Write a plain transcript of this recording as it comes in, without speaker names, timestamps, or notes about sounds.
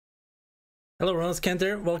Hello, Ronald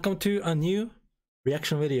Kenter. Welcome to a new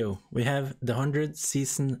reaction video. We have the 100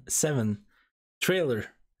 season 7 trailer.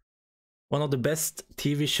 One of the best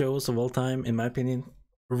TV shows of all time, in my opinion.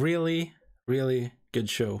 Really, really good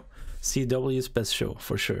show. CW's best show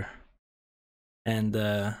for sure. And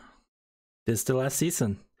this is the last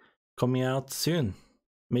season, coming out soon,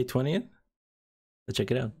 May 20th. Let's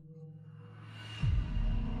check it out.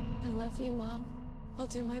 I love you, Mom. I'll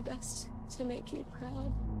do my best to make you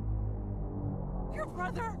proud. Your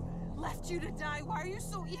brother left you to die. Why are you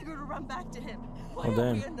so eager to run back to him? Why Oh, damn.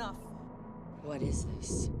 are we enough? What is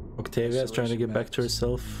this? Octavia is trying to get back to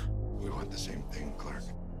herself. We want the same thing, Clark.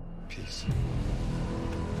 Peace.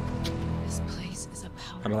 This place is a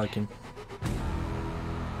power. I don't like him.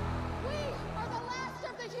 We are the last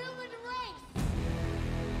of the human race!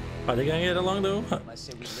 Are they gonna get along though? I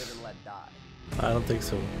say we live and let die. I don't think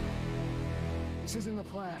so. This isn't the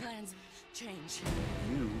plan. Plans change.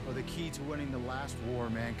 You are the key to winning the last war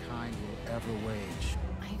mankind will ever wage.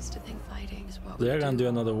 I used to think fighting is what They're we gonna do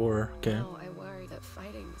another war, okay. Now I worry that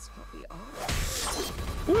fighting is what we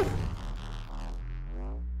are. Woo!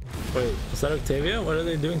 Wait, is that Octavia? What are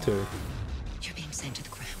they doing to her? You're being sent to the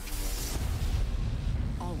ground.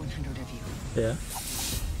 All 100 of you. Yeah.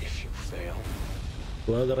 If you fail,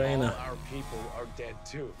 Blood all Reina. our people are dead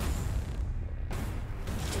too.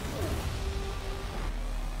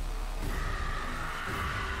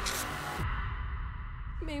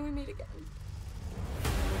 May we meet again.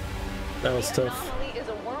 That was tough. Is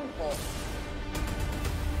a wormhole.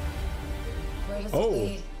 Where does Oh. it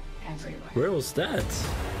lead? Everywhere. Where was that?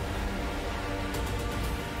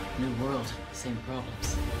 New world, same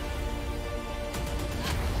problems.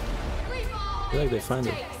 I feel like they find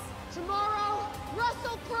it. Tomorrow,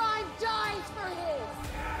 Russell Prime dies for his!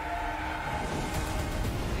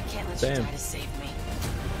 I can't let Damn. you die to save me.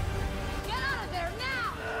 Get out of there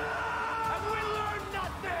now! Have we learned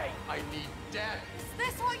nothing? I need death. Is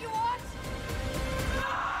this what you want?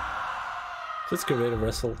 Let's get rid of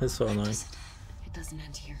Russell. He's so annoying. It doesn't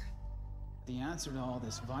end here. The answer to all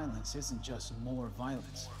this violence isn't just more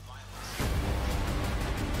violence.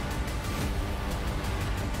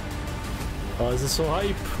 Oh, this is so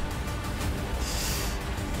hype.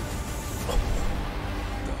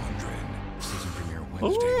 The 100 season premiere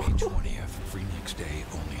Wednesday, May 20th. Free next day,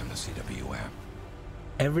 only on the CW app.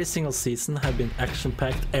 Every single season have been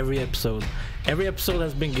action-packed. Every episode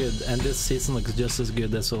has been good, and this season looks just as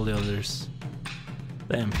good as all the others.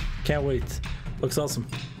 Damn, can't wait. Looks awesome.